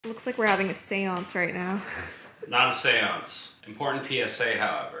Looks like we're having a seance right now. Not a seance. Important PSA,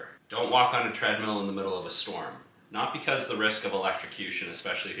 however. Don't walk on a treadmill in the middle of a storm. Not because the risk of electrocution,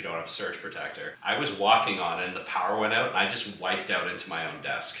 especially if you don't have a surge protector. I was walking on it and the power went out and I just wiped out into my own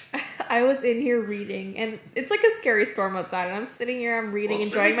desk. I was in here reading and it's like a scary storm outside and I'm sitting here, I'm reading,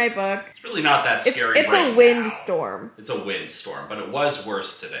 enjoying my book. It's really not that scary. It's a wind storm. It's a wind storm, but it was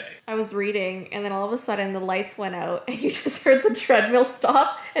worse today. I was reading and then all of a sudden the lights went out and you just heard the treadmill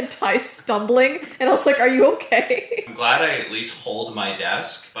stop and Ty stumbling and I was like, are you okay? I'm glad I at least hold my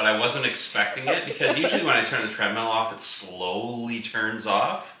desk, but I wasn't expecting it because usually when I turn the treadmill off, it slowly turns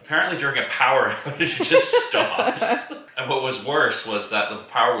off. Apparently during a power outage, it just stops. And what was worse was that the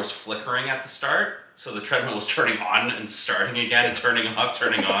power was flickering at the start, so the treadmill was turning on and starting again and turning off,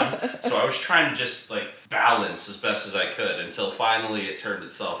 turning on. So I was trying to just like balance as best as I could until finally it turned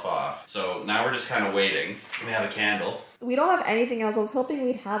itself off. So now we're just kind of waiting. We have a candle. We don't have anything else. I was hoping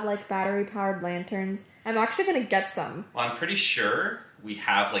we'd have like battery powered lanterns. I'm actually gonna get some. Well, I'm pretty sure we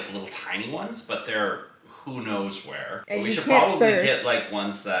have like little tiny ones, but they're who knows where. And we should probably get like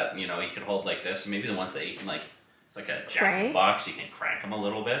ones that, you know, you can hold like this, and maybe the ones that you can like, it's like a jack box, you can crank them a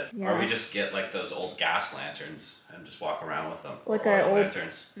little bit. Yeah. Or we just get like those old gas lanterns and just walk around with them. Like an old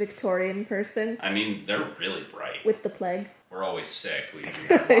lanterns. Victorian person. I mean, they're really bright. With the plague. We're always sick. We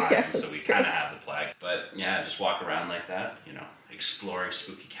have Lyme, yeah, so we kind of have the plague. But yeah, just walk around like that, you know, exploring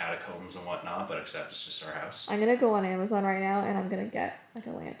spooky catacombs and whatnot, but except it's just our house. I'm going to go on Amazon right now and I'm going to get like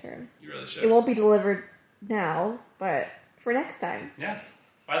a lantern. You really should. It won't be delivered now, but for next time. Yeah.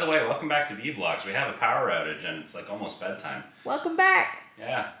 By the way, welcome back to Vee Vlogs. We have a power outage and it's like almost bedtime. Welcome back.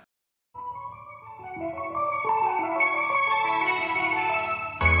 Yeah.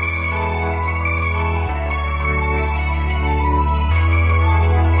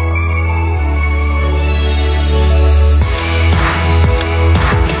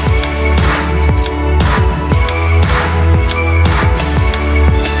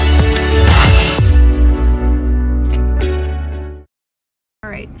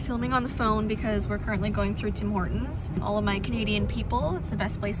 Filming on the phone because we're currently going through Tim Hortons. All of my Canadian people, it's the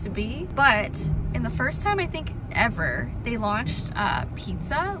best place to be. But in the first time I think ever, they launched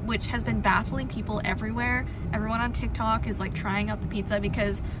pizza, which has been baffling people everywhere. Everyone on TikTok is like trying out the pizza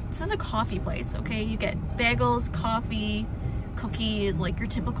because this is a coffee place, okay? You get bagels, coffee, cookies, like your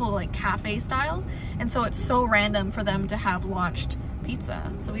typical like cafe style. And so it's so random for them to have launched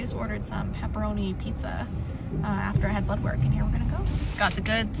pizza. So we just ordered some pepperoni pizza after I had blood work, and here we're gonna go. Got the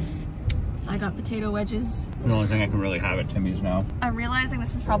goods. I got potato wedges. The only thing I can really have at Timmy's now. I'm realizing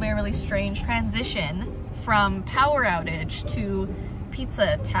this is probably a really strange transition from power outage to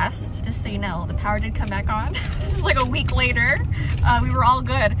pizza test. Just so you know, the power did come back on. This is like a week later. We were all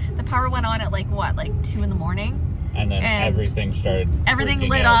good. The power went on at like what, like 2 in the morning? And then everything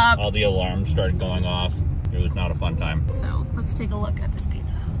lit up. All the alarms started going off. It was not a fun time. So let's take a look at this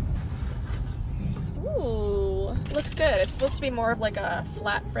pizza. Ooh, looks good. It's supposed to be more of like a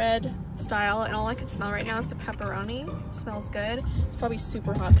flatbread style, and all I can smell right now is the pepperoni. It smells good. It's probably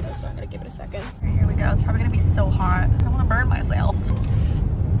super hot though, so I'm gonna give it a second. Right, here we go. It's probably gonna be so hot. I don't want to burn myself.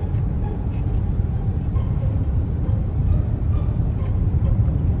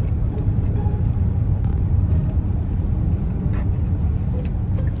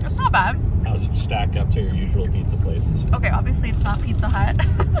 It's not bad. How does it stack up to your usual pizza places? Okay, obviously it's not Pizza Hut.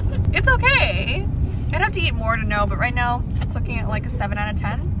 It's okay. I'd have to eat more to know, but right now it's looking at like a 7 out of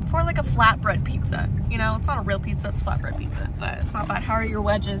 10 for like a flatbread pizza. You know, it's not a real pizza, it's flatbread pizza, but it's not bad. How are your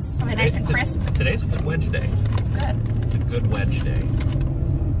wedges? Are they nice and crisp? Today's a good wedge day. It's good. It's a good wedge day.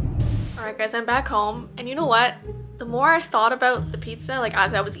 All right, guys, I'm back home, and you know what? The more I thought about the pizza, like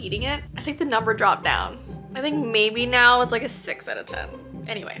as I was eating it, I think the number dropped down. I think maybe now it's like a 6 out of 10.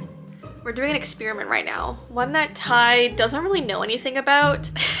 Anyway. We're doing an experiment right now. One that Ty doesn't really know anything about.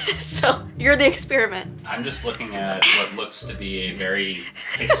 So you're the experiment. I'm just looking at what looks to be a very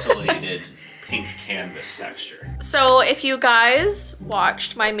pixelated pink canvas texture. So if you guys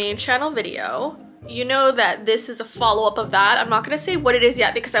watched my main channel video, you know that this is a follow-up of that. I'm not gonna say what it is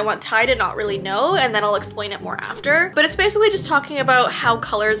yet because I want Ty to not really know, and then I'll explain it more after. But it's basically just talking about how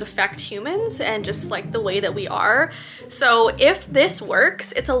colors affect humans and just like the way that we are. So if this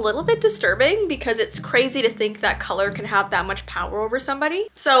works, it's a little bit disturbing because it's crazy to think that color can have that much power over somebody.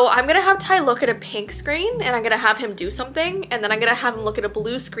 So I'm gonna have Ty look at a pink screen and I'm gonna have him do something, and then I'm gonna have him look at a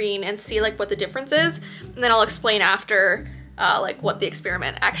blue screen and see like what the difference is, and then I'll explain after like what the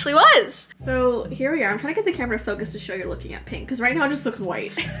experiment actually was. So here we are. I'm trying to get the camera to focus to show you're looking at pink because right now it just looks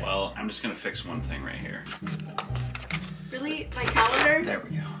white. Well, I'm just gonna fix one thing right here. Really? actually my calendar. There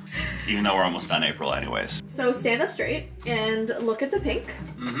we go. Even though we're almost done April anyways. So stand up straight and look at the pink.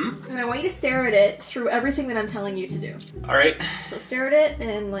 Mm-hmm. And I want you to stare at it through everything that I'm telling you to do. All right. So stare at it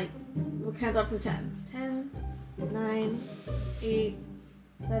and like, we'll count up from 10. 10, 9, 8,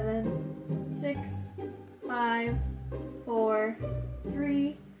 7, 6, 5, 4,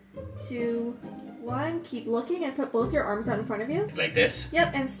 3, 2, 1. Keep looking and put both your arms out in front of you. Like this?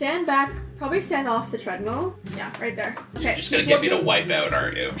 Yep, and stand back. Probably stand off the treadmill. Yeah, right there. Okay. You're just gonna get me to wipe out,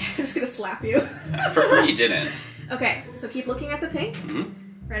 aren't you? I'm just gonna slap you. I prefer you didn't. Okay, so keep looking at the pink.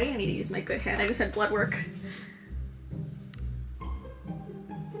 Mm-hmm. Ready? I need to use my good hand. I just had blood work.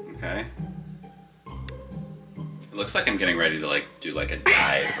 Okay. It looks like I'm getting ready to like do like a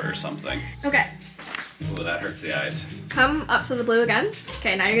dive or something. Okay. Ooh, that hurts the eyes. Come up to the blue again.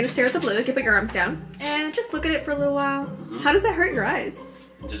 Okay, now you're gonna stare at the blue. You can put your arms down. And just look at it for a little while. Mm-hmm. How does that hurt your eyes?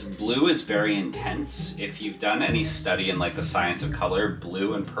 Just blue is very intense. If you've done any study in like the science of color,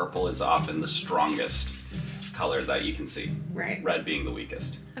 blue and purple is often the strongest color that you can see. Right. Red being the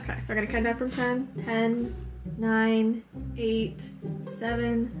weakest. Okay, so we're gonna count down from 10. 10, 9, 8,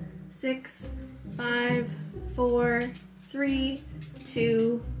 7, 6, 5, 4, 3,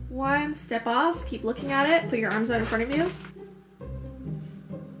 2, 1. Step off. Keep looking at it. Put your arms out in front of you.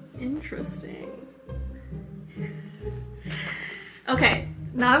 Interesting. Okay,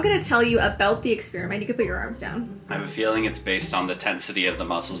 now I'm gonna tell you about the experiment. You can put your arms down. I have a feeling it's based on the tensity of the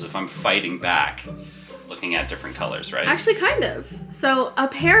muscles if I'm fighting back, looking at different colors, right? Actually, kind of. So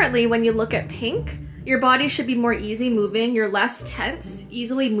apparently when you look at pink, your body should be more easy moving. You're less tense,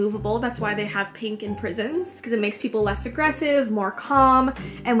 easily movable. That's why they have pink in prisons, because it makes people less aggressive, more calm.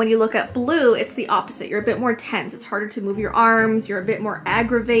 And when you look at blue, it's the opposite. You're a bit more tense. It's harder to move your arms. You're a bit more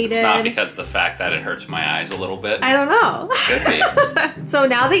aggravated. It's not because of the fact that it hurts my eyes a little bit. I don't know. Could be. So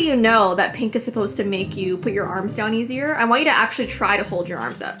now that you know that pink is supposed to make you put your arms down easier, I want you to actually try to hold your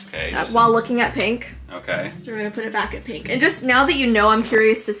arms up. Okay. While looking at pink. Okay. So we're gonna put it back at pink. And just now that you know, I'm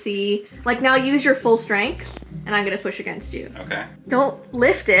curious to see, like now use your full strength and I'm gonna push against you. Okay. Don't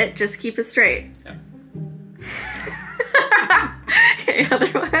lift it, just keep it straight. Yep. Okay, other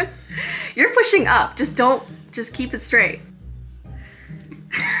one. You're pushing up, just keep it straight.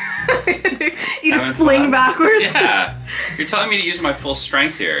 You just fling backwards. Yeah. You're telling me to use my full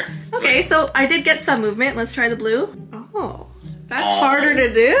strength here. Okay, so I did get some movement. Let's try the blue. Oh, that's harder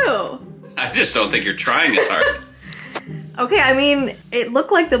to do. I just don't think you're trying as hard. Okay, I mean, it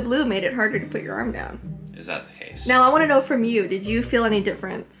looked like the blue made it harder to put your arm down. Is that the case? Now, I want to know from you, did you feel any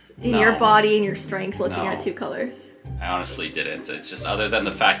difference in your body and your strength looking at two colors? I honestly didn't. It's just other than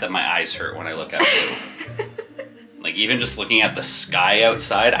the fact that my eyes hurt when I look at blue. Like, even just looking at the sky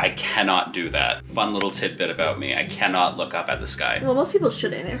outside, I cannot do that. Fun little tidbit about me, I cannot look up at the sky. Well, most people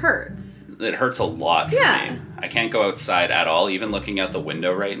shouldn't. It hurts. It hurts a lot for me. I can't go outside at all. Even looking out the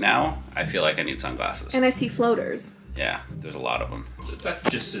window right now, I feel like I need sunglasses. And I see floaters. Yeah, there's a lot of them. That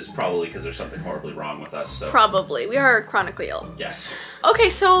just is probably because there's something horribly wrong with us. So. Probably. We are chronically ill. Yes.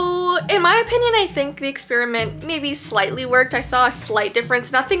 Okay, so in my opinion, I think the experiment maybe slightly worked. I saw a slight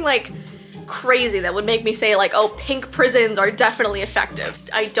difference. Nothing like crazy that would make me say like, oh, pink prisons are definitely effective.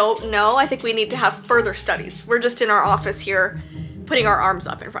 I don't know. I think we need to have further studies. We're just in our office here putting our arms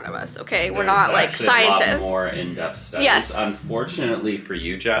up in front of us, okay? We're not like scientists. A lot more in-depth studies. Yes. Unfortunately for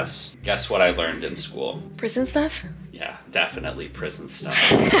you, Jess, guess what I learned in school? Prison stuff? Yeah, definitely prison stuff.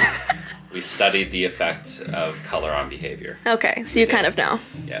 We studied the effect of color on behavior. Okay, so you kind of know.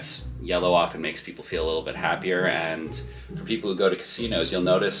 Yes. Yellow often makes people feel a little bit happier, and for people who go to casinos, you'll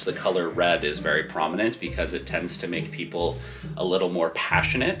notice the color red is very prominent because it tends to make people a little more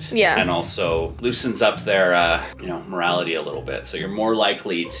passionate. Yeah. And also loosens up their, morality a little bit. So you're more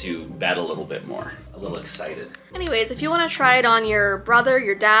likely to bet a little bit more, a little excited. Anyways, if you want to try it on your brother,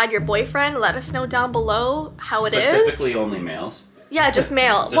 your dad, your boyfriend, let us know down below how it is. Specifically only males. Yeah, just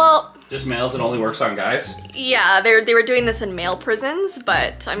male. Just males, it only works on guys? Yeah, they were doing this in male prisons,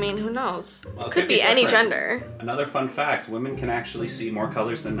 but I mean, who knows? Well, it could be any gender. Another fun fact, women can actually see more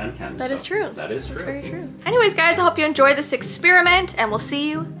colors than men can. That is true. That is true. That's very true. Anyways, guys, I hope you enjoyed this experiment, and we'll see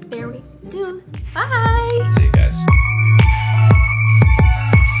you very soon. Bye! See you guys.